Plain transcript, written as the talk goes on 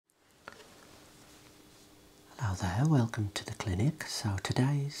Hello there, welcome to the clinic. So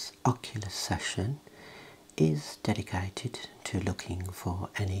today's ocular session is dedicated to looking for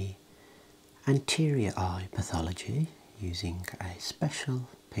any anterior eye pathology using a special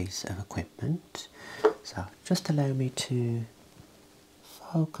piece of equipment. So just allow me to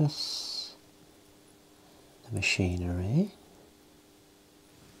focus the machinery.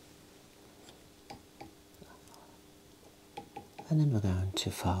 And then we're going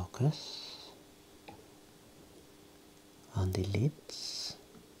to focus on the lids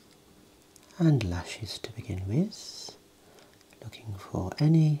and lashes to begin with, looking for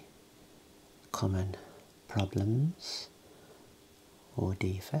any common problems or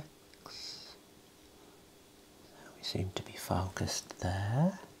defects. So we seem to be focused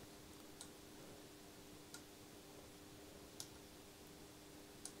there.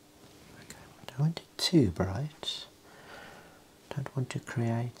 Okay, we don't want it too bright. Don't want to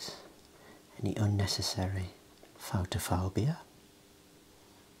create any unnecessary photophobia.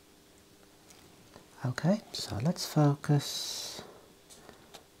 Okay, so let's focus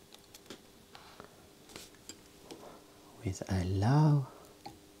with a low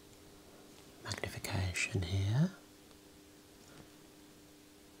magnification here.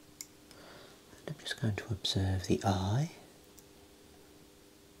 And I'm just going to observe the eye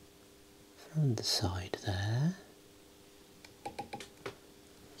from the side there.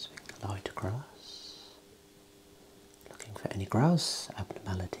 Swing the light across, looking for any gross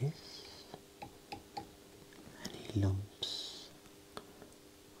abnormalities, any lumps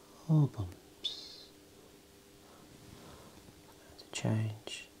or bumps. To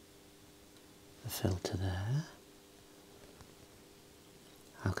change the filter there.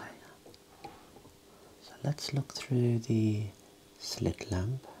 Okay, so let's look through the slit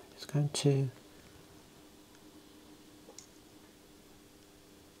lamp. I'm just going to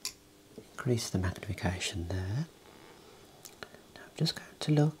increase the magnification there. Now I'm just going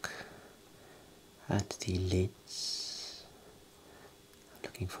to look at the lids. I'm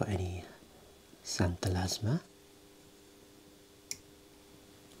looking for any xanthelasma,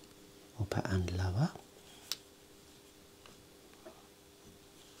 upper and lower.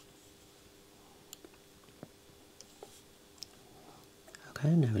 Okay,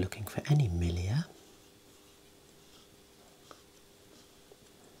 now we're looking for any milia.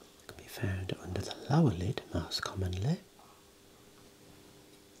 Can be found under the lower lid most commonly.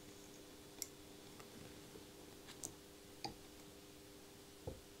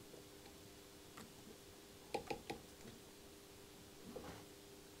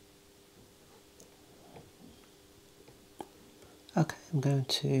 Okay, I'm going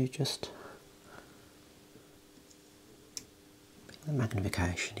to just bring the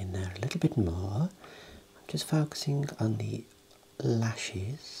magnification in there a little bit more. I'm just focusing on the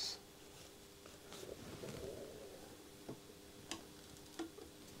lashes.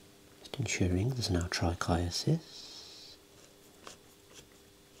 Just ensuring there's no trichiasis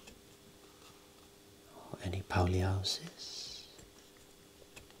or any poliosis.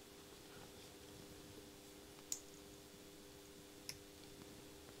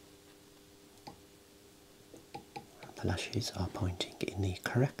 The lashes are pointing in the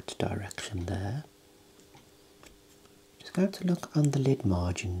correct direction there. Just going to look on the lid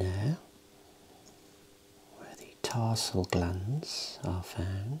margin now, where the tarsal glands are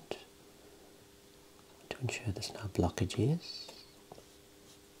found, to ensure there's no blockages.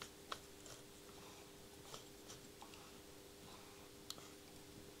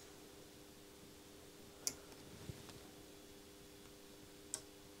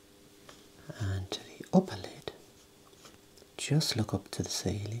 And to the upper lid, just look up to the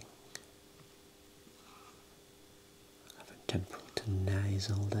ceiling. From temporal to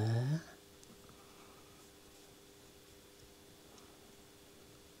nasal there.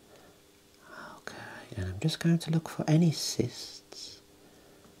 Okay, and I'm just going to look for any cysts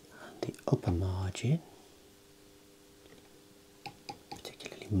on the upper margin,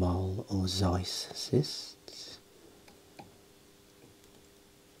 particularly mole or Zeiss cysts.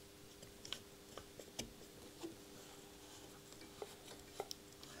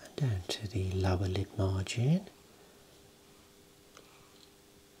 Down to the lower lid margin, and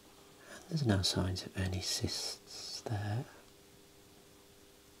there's no signs of any cysts there.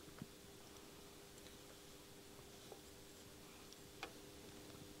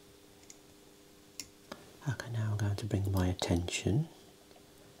 Okay, now I'm going to bring my attention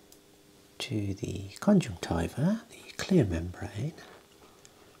to the conjunctiva, the clear membrane,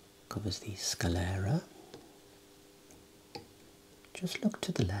 covers the sclera. Just look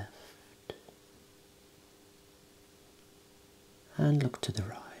to the left and look to the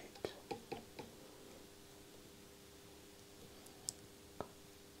right.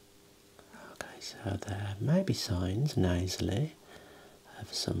 So there may be signs nasally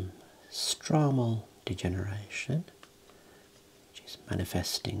of some stromal degeneration, which is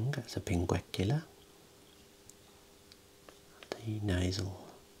manifesting as a pinguecula. The nasal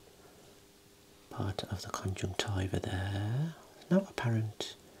part of the conjunctiva there. No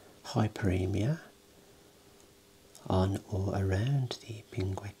apparent hyperemia on or around the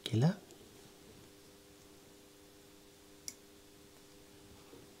pinguecula.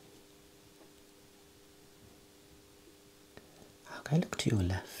 Okay, look to your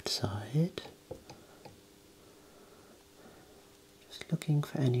left side. Just looking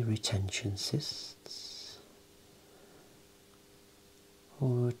for any retention cysts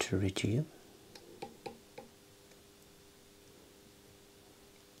or pterygium.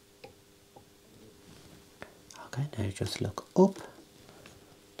 Okay, now just look up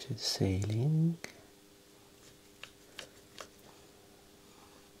to the ceiling.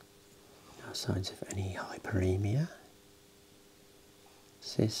 No signs of any hyperemia,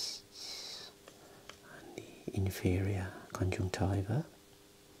 cysts, and the inferior conjunctiva.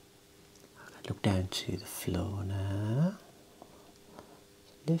 Okay, look down to the floor now.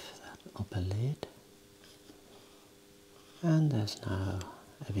 Lift that upper lid, and there's no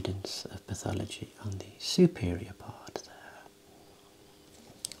evidence of pathology on the superior part there.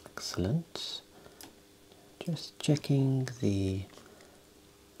 Excellent. Just checking the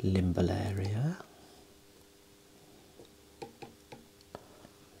limbal area,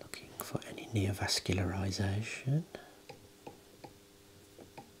 looking for any neovascularization,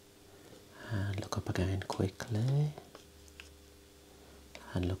 and look up again quickly,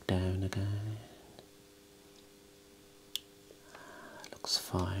 and look down again. Looks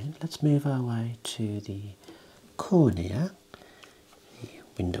fine. Let's move our way to the cornea. The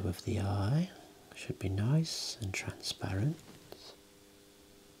window of the eye should be nice and transparent.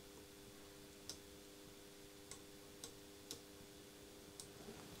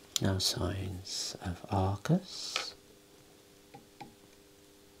 No signs of arcus.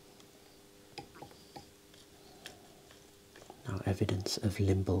 No evidence of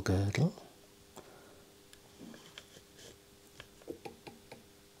limbal girdle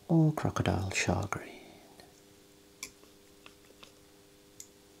or crocodile shagreen.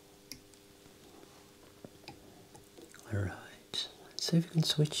 Alright, so if we can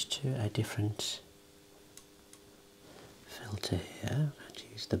switch to a different filter here and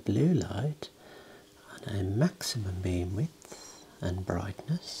use the blue light on a maximum beam width and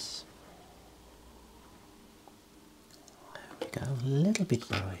brightness. There we go, a little bit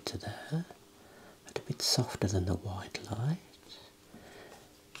brighter there, but a bit softer than the white light.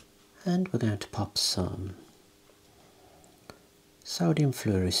 And we're going to pop some sodium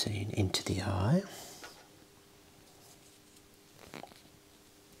fluorescein into the eye.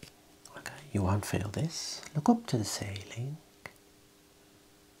 Okay, you won't feel this. Look up to the ceiling.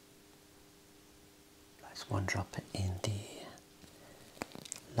 Place one drop in the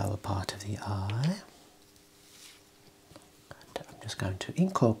lower part of the eye. And I'm just going to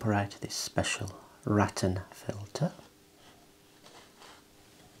incorporate this special rattan filter.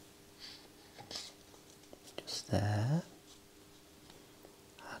 There.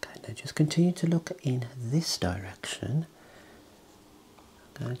 Okay, now just continue to look in this direction.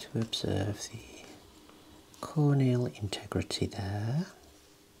 I'm going to observe the corneal integrity there.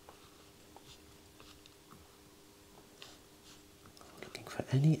 Looking for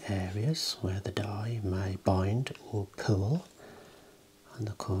any areas where the dye may bind or pool on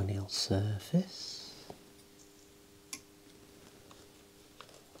the corneal surface.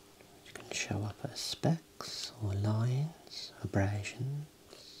 Which can show up as specks or lines, abrasions.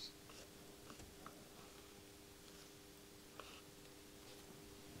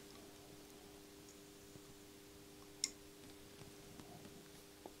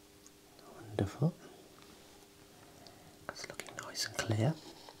 Wonderful. It's looking nice and clear.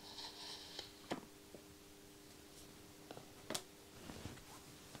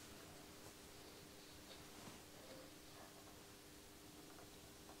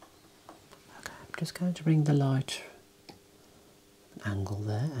 Just going to bring the light angle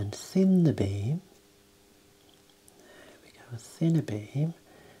there and thin the beam. There we go, a thinner beam.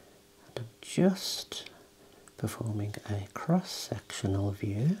 And I'm just performing a cross-sectional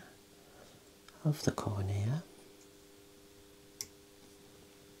view of the cornea.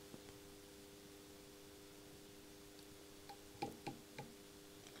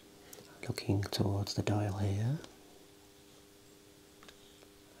 Looking towards the dial here.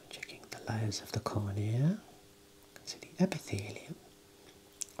 Layers of the cornea. You can see the epithelium,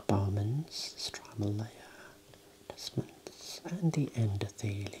 Bowman's stromal layer, Desmond's, and the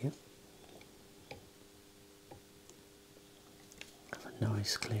endothelium.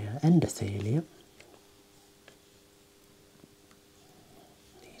 nice clear endothelium.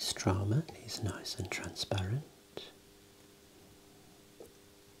 The stroma is nice and transparent.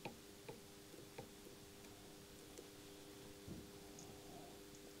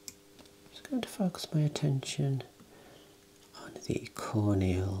 Just going to focus my attention on the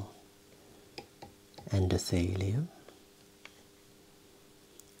corneal endothelium,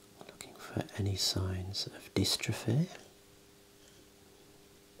 looking for any signs of dystrophy,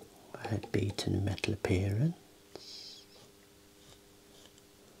 red beaten metal appearance,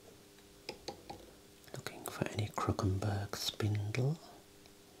 looking for any Krukenberg spindle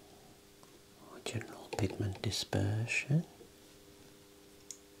or general pigment dispersion.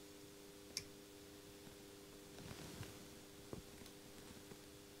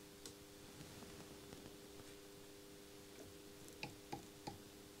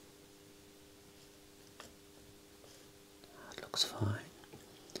 Looks fine.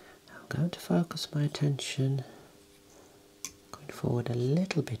 Now I'm going to focus my attention, going forward a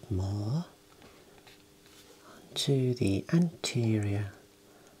little bit more, onto the anterior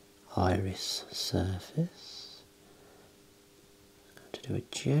iris surface. I'm going to do a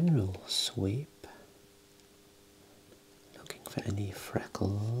general sweep, looking for any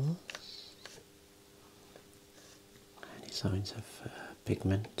freckles, any signs of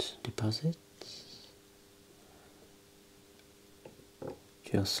pigment deposits.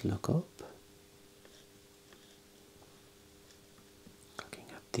 Just look up, looking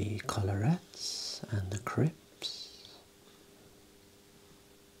at the collarettes and the crypts.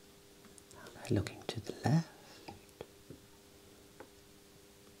 Okay, looking to the left.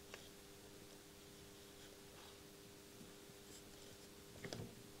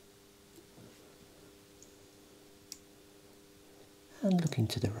 And looking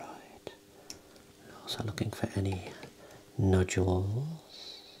to the right. Also looking for any nodules.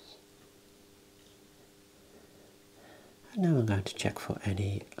 And now I'm going to check for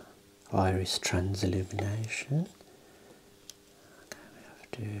any iris transillumination. Okay, we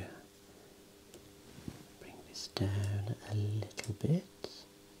have to bring this down a little bit.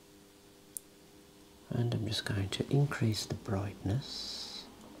 And I'm just going to increase the brightness.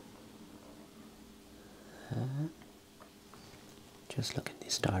 Just look in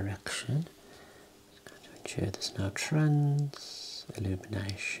this direction. Just going to ensure there's no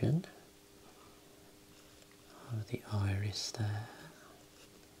transillumination of the iris there.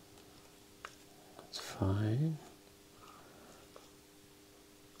 That's fine.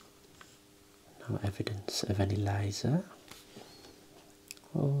 No evidence of any laser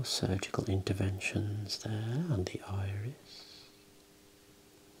or surgical interventions there on the iris.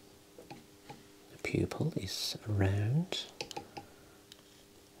 The pupil is round.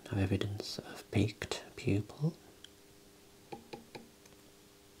 No evidence of peaked pupil.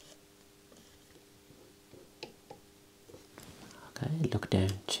 Okay, look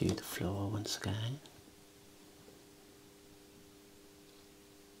down to the floor once again.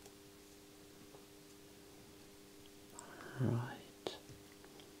 Right.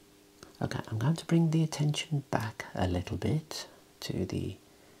 Okay, I'm going to bring the attention back a little bit to the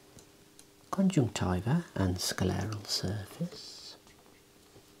conjunctiva and scleral surface.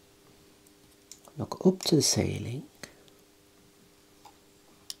 Look up to the ceiling.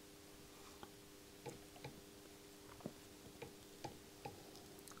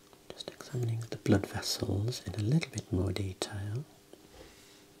 Just examining the blood vessels in a little bit more detail.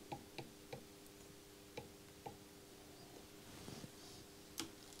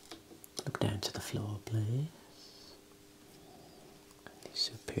 Look down to the floor, please. The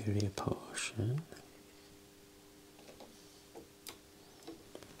superior portion.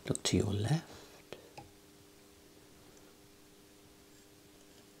 Look to your left.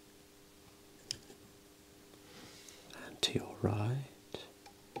 And to your right.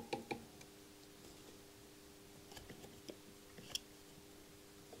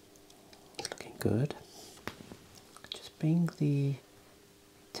 Looking good. Just bring the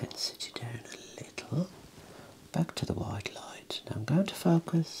intensity down a little, back to the white light. Now I'm going to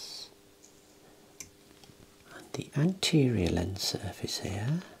focus on the anterior lens surface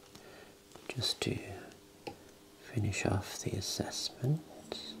here, just to finish off the assessment.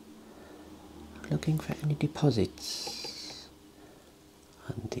 Looking for any deposits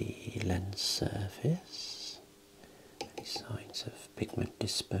on the lens surface, any signs of pigment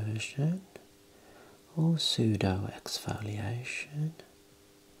dispersion or pseudo exfoliation.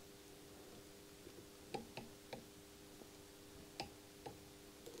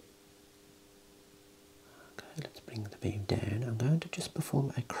 Let's bring the beam down. I'm going to just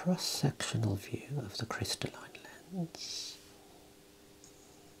perform a cross-sectional view of the crystalline lens.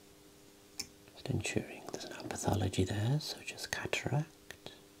 Just ensuring there's no pathology there, such as cataract.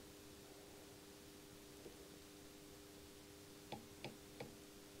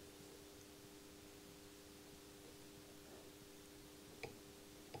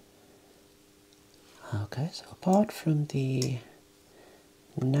 Okay, so apart from the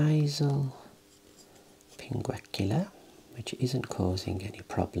nasal pinguecula, which isn't causing any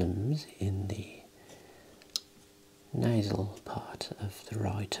problems in the nasal part of the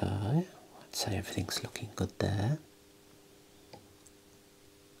right eye, I'd say everything's looking good there.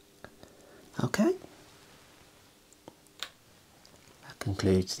 Okay, that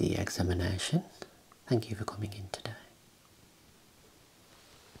concludes the examination. Thank you for coming in today.